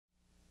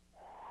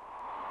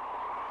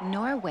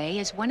Norway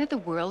is one of the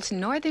world's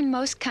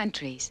northernmost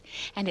countries,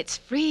 and its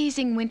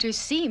freezing winters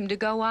seem to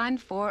go on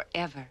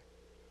forever.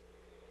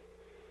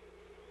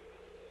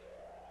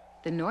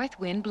 The north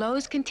wind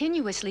blows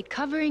continuously,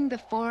 covering the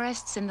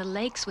forests and the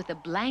lakes with a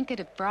blanket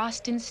of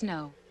frost and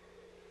snow.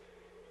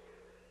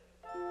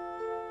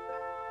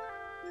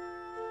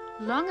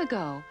 Long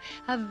ago,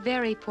 a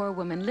very poor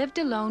woman lived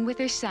alone with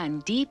her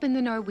son deep in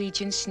the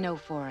Norwegian snow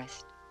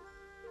forest.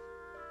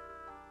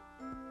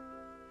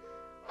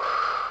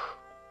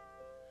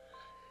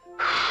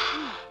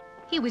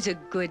 He was a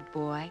good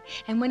boy,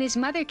 and when his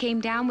mother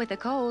came down with a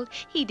cold,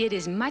 he did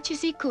as much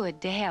as he could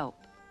to help.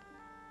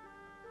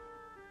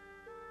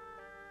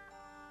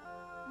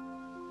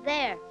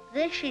 There,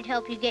 this should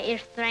help you get your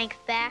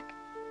strength back.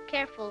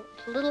 Careful,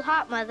 it's a little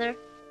hot, Mother.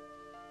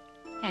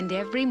 And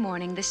every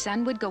morning the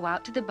son would go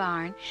out to the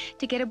barn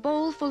to get a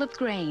bowl full of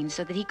grain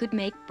so that he could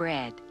make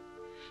bread.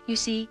 You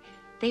see,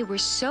 they were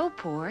so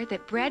poor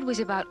that bread was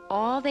about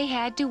all they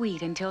had to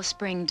eat until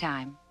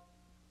springtime.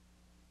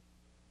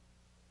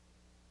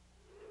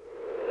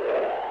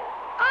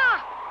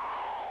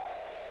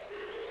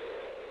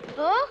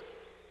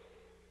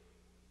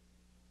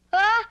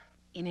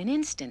 In an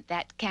instant,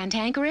 that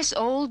cantankerous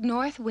old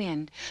north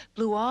wind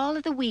blew all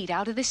of the wheat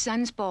out of the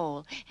son's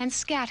bowl and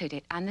scattered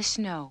it on the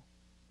snow.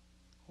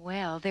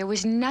 Well, there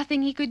was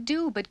nothing he could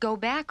do but go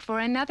back for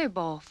another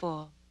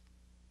bowlful.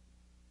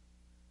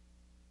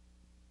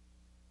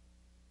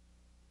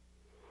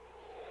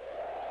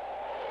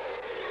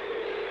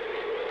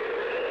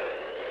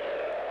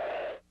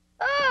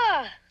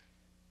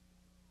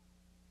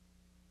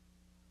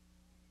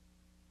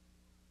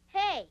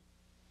 Hey,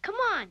 come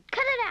on,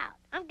 cut it out.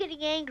 I'm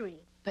getting angry.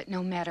 But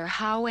no matter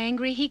how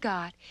angry he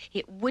got,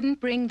 it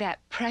wouldn't bring that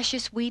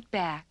precious wheat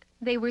back.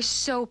 They were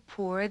so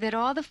poor that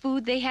all the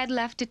food they had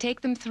left to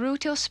take them through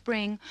till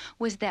spring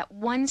was that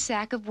one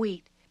sack of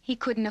wheat. He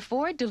couldn't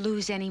afford to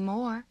lose any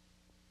more.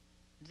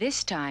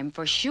 This time,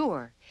 for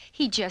sure,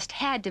 he just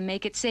had to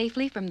make it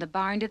safely from the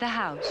barn to the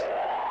house.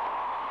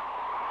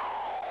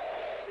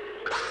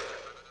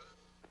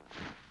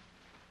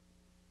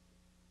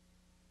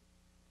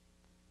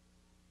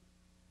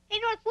 Hey,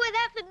 Northwood,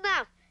 that's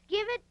enough.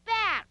 Give it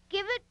back.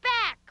 Give it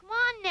back. Come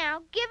on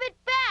now. Give it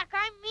back.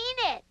 I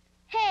mean it.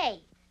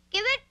 Hey,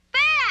 give it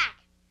back.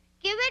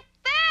 Give it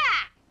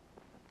back.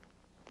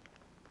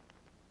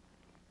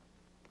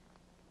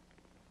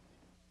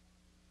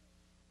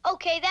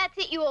 Okay, that's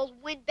it, you old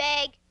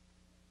windbag.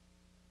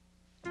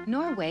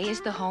 Norway is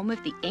the home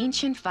of the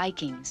ancient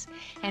Vikings,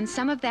 and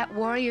some of that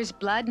warrior's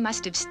blood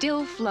must have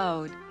still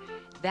flowed.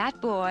 That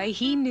boy,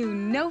 he knew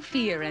no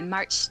fear and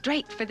marched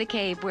straight for the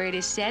cave where it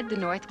is said the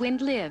North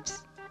Wind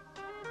lives.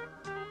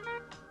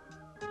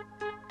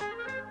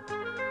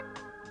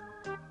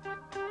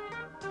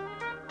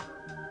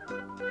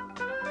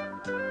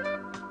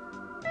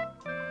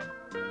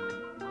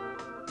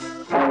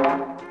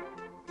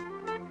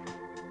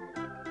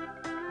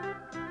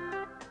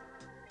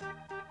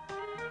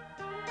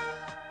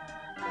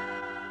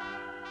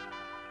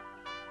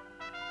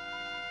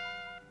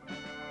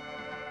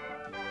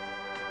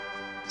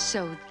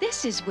 So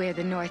this is where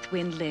the North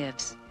Wind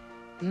lives.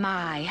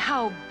 My,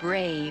 how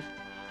brave.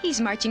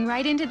 He's marching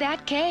right into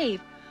that cave.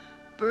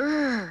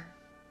 Brr.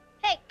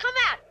 Hey, come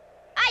out.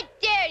 I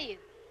dare you.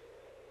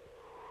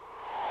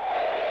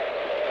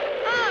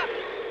 Ah!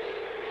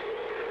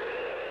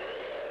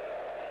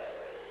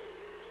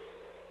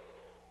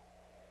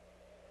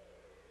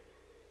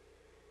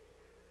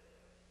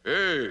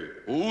 Hey,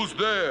 who's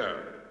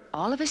there?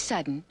 All of a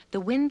sudden, the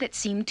wind that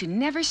seemed to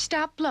never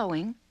stop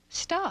blowing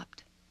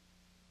stopped.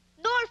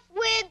 North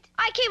Wind,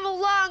 I came a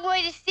long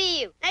way to see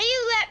you. Now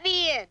you let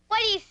me in. What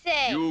do you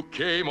say? You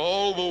came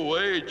all the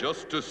way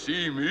just to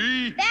see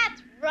me?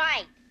 That's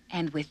right.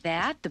 And with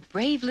that, the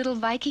brave little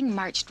Viking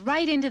marched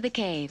right into the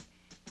cave.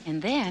 And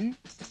then...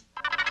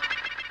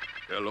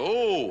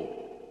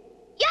 Hello.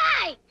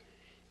 Yikes!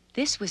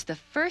 This was the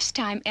first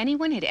time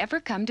anyone had ever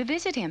come to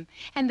visit him,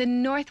 and the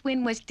North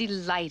Wind was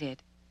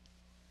delighted.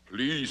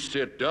 Please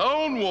sit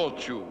down,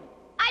 won't you?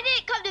 I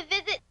didn't come to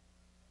visit.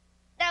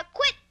 Now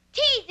quit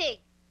teasing.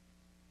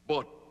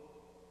 But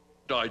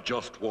I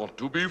just want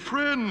to be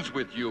friends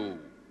with you.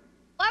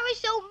 Why are we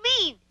so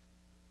mean?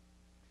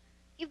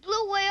 You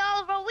blew away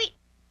all of our wheat.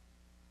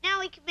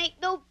 Now we can make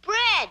no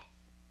bread.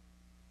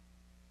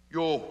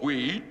 Your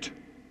wheat?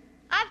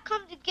 I've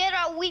come to get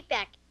our wheat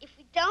back. If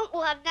we don't,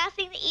 we'll have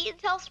nothing to eat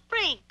until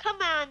spring. Come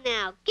on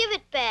now, give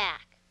it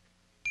back.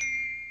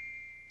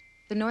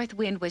 The North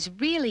Wind was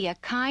really a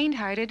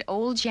kind-hearted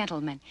old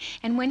gentleman,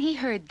 and when he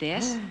heard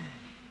this...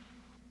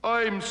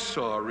 I'm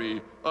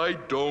sorry, I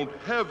don't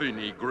have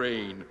any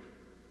grain.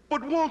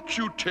 But won't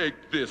you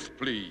take this,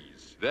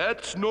 please?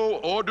 That's no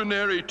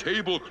ordinary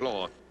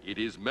tablecloth. It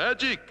is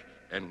magic.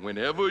 And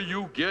whenever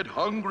you get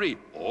hungry,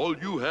 all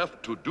you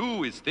have to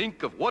do is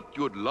think of what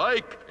you'd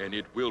like, and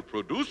it will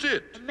produce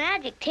it. A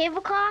magic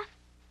tablecloth?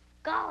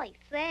 Golly,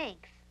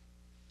 thanks.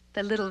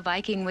 The little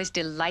Viking was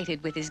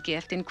delighted with his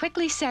gift and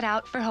quickly set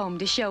out for home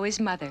to show his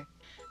mother.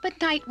 But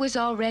night was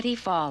already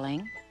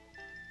falling.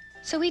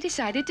 So he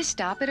decided to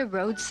stop at a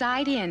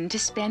roadside inn to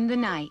spend the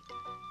night.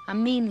 A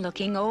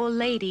mean-looking old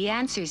lady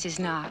answers his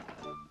knock.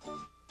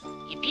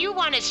 If you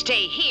want to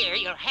stay here,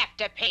 you'll have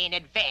to pay in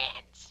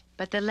advance.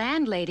 But the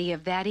landlady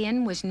of that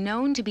inn was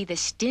known to be the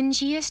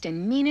stingiest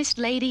and meanest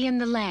lady in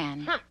the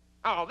land. Huh.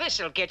 All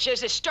this'll get you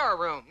is a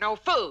storeroom, no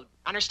food.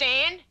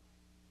 Understand?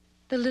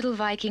 The little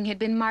Viking had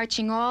been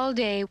marching all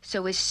day,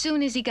 so as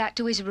soon as he got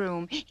to his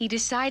room, he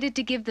decided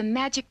to give the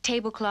magic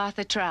tablecloth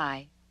a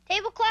try.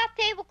 Tablecloth,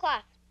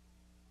 tablecloth.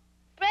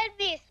 Spread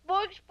me a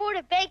smorgasbord,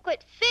 a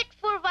banquet fit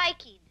for a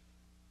Viking.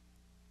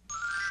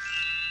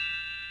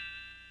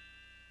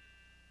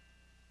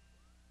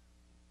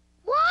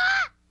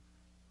 What?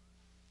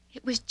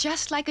 It was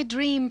just like a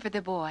dream for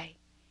the boy.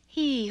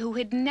 He who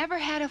had never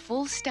had a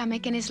full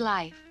stomach in his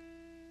life.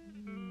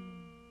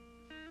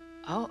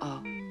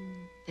 Uh-oh.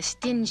 The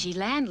stingy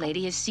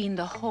landlady has seen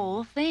the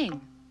whole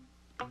thing.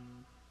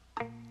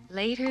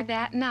 Later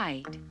that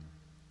night...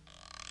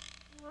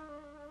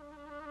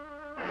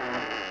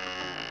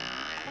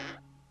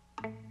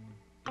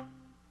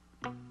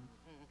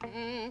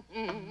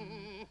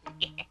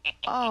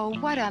 Oh,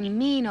 what a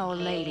mean old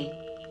lady.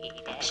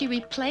 She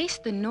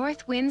replaced the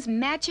North Wind's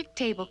magic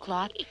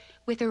tablecloth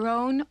with her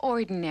own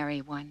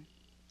ordinary one.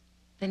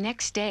 The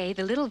next day,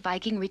 the little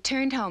Viking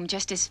returned home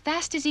just as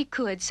fast as he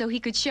could so he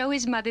could show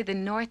his mother the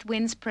North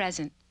Wind's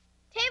present.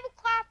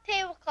 Tablecloth,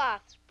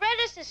 tablecloth. Spread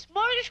us a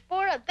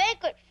smorgasbord, a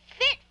banquet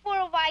fit for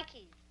a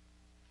Viking.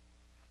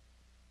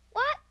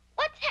 What?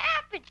 What's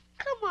happened?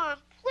 Come on,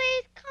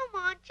 please.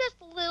 Come on, just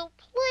a little,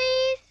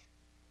 please.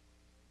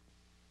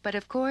 But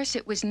of course,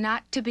 it was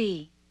not to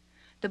be.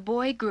 The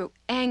boy grew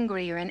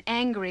angrier and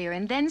angrier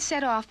and then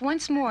set off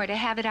once more to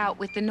have it out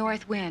with the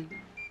North Wind.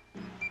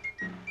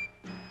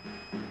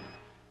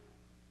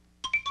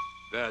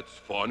 That's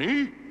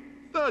funny.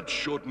 That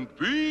shouldn't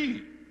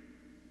be.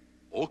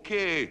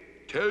 Okay,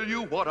 tell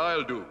you what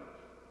I'll do.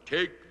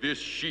 Take this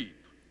sheep.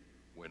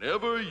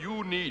 Whenever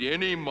you need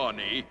any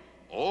money,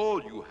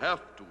 all you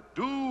have to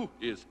do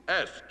is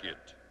ask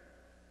it.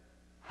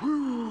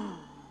 Whew.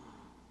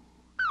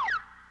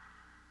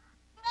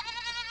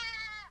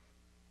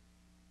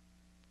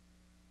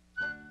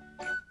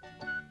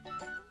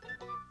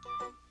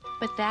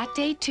 But that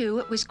day, too,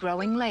 it was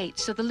growing late,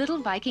 so the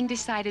little Viking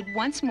decided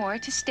once more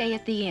to stay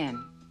at the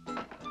inn.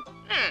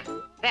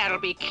 That'll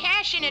be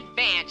cash in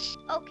advance.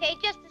 Okay,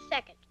 just a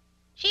second.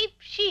 Sheep,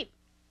 sheep.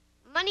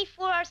 Money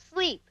for our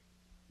sleep.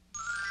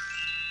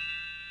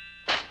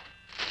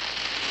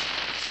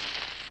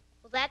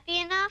 Will that be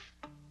enough?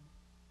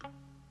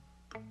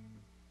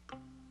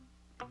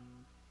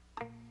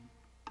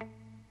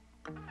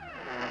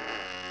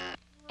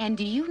 And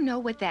do you know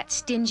what that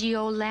stingy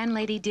old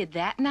landlady did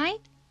that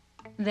night?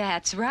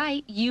 That's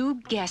right,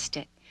 you guessed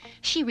it.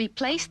 She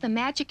replaced the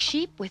magic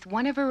sheep with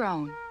one of her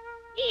own.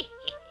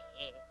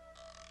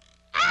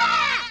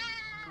 Ah!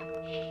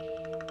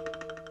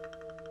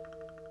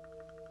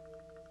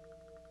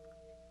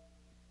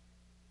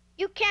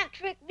 You can't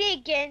trick me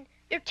again.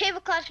 Your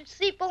tablecloth for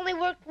sleep only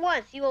worked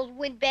once, you old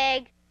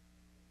windbag.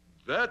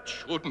 That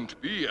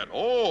shouldn't be at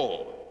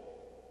all.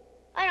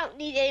 I don't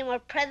need any more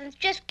presents.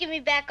 Just give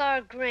me back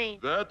our grain.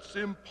 That's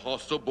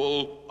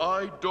impossible.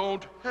 I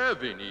don't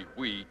have any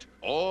wheat.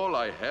 All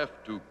I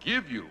have to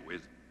give you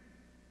is...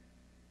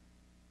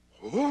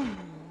 Oh.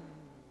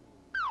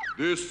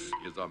 This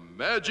is a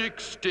magic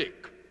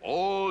stick.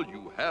 All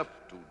you have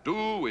to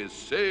do is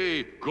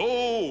say,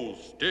 "Go,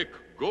 stick,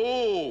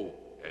 go!"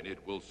 And it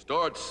will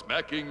start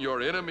smacking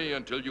your enemy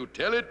until you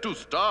tell it to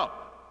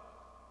stop.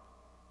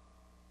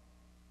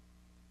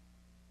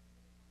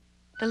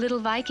 The little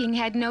Viking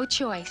had no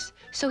choice,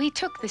 so he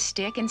took the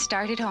stick and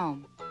started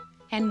home.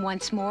 And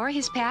once more,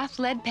 his path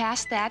led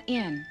past that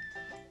inn.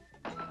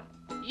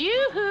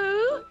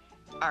 Yoo-hoo!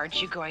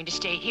 Aren't you going to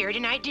stay here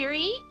tonight,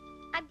 dearie?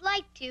 I'd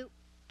like to,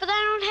 but I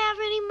don't have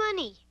any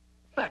money.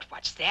 But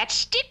what's that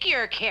stick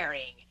you're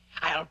carrying?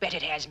 I'll bet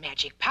it has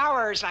magic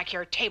powers like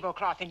your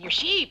tablecloth and your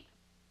sheep.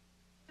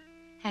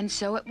 And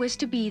so it was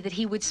to be that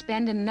he would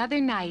spend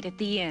another night at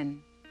the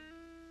inn.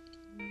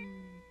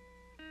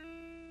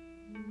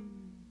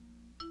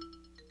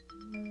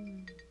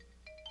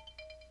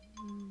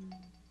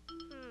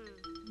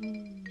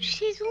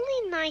 She's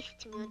only nice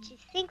to me when she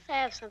thinks I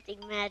have something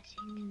magic.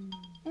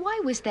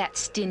 Why was that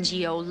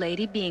stingy old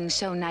lady being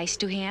so nice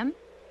to him?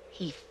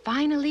 He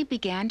finally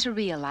began to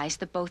realize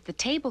that both the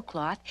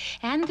tablecloth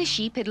and the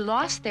sheep had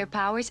lost their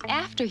powers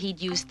after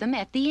he'd used them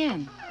at the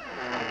inn.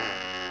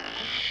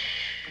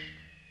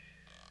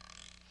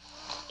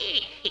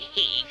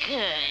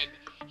 Good.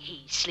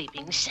 He's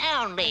sleeping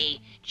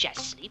soundly.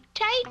 Just sleep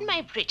tight,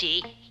 my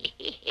pretty.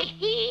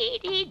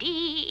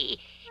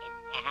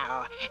 And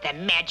now the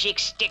magic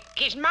stick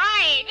is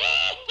mine.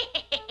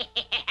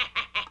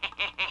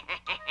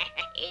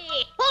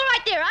 Hold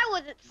right there, I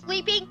wasn't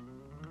sleeping.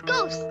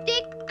 Go,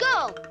 stick,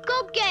 go.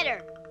 Go get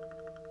her.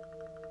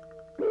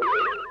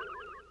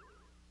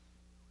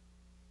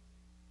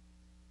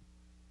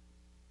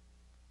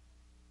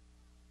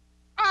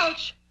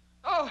 Ouch!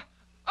 Oh,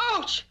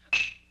 ouch!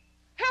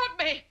 Help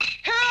me!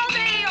 Help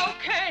me!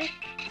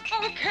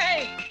 Okay.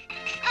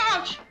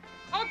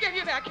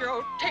 back your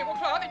old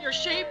tablecloth and your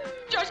sheep.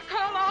 Just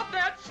call off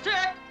that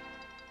stick.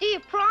 Do you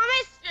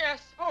promise?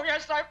 Yes, oh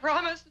yes, I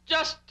promise.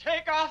 Just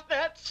take off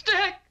that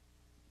stick.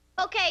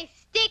 Okay,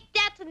 stick,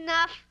 that's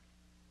enough.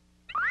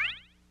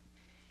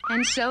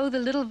 And so the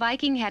little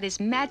Viking had his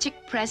magic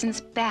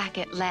presents back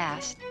at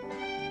last.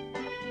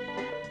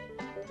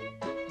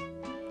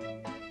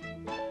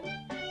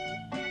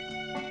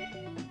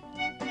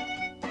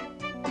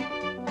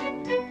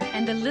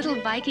 And the little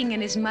Viking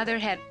and his mother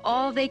had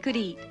all they could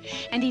eat,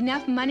 and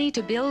enough money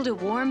to build a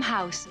warm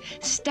house,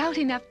 stout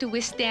enough to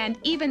withstand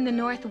even the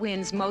north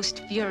wind's most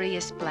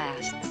furious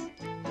blasts.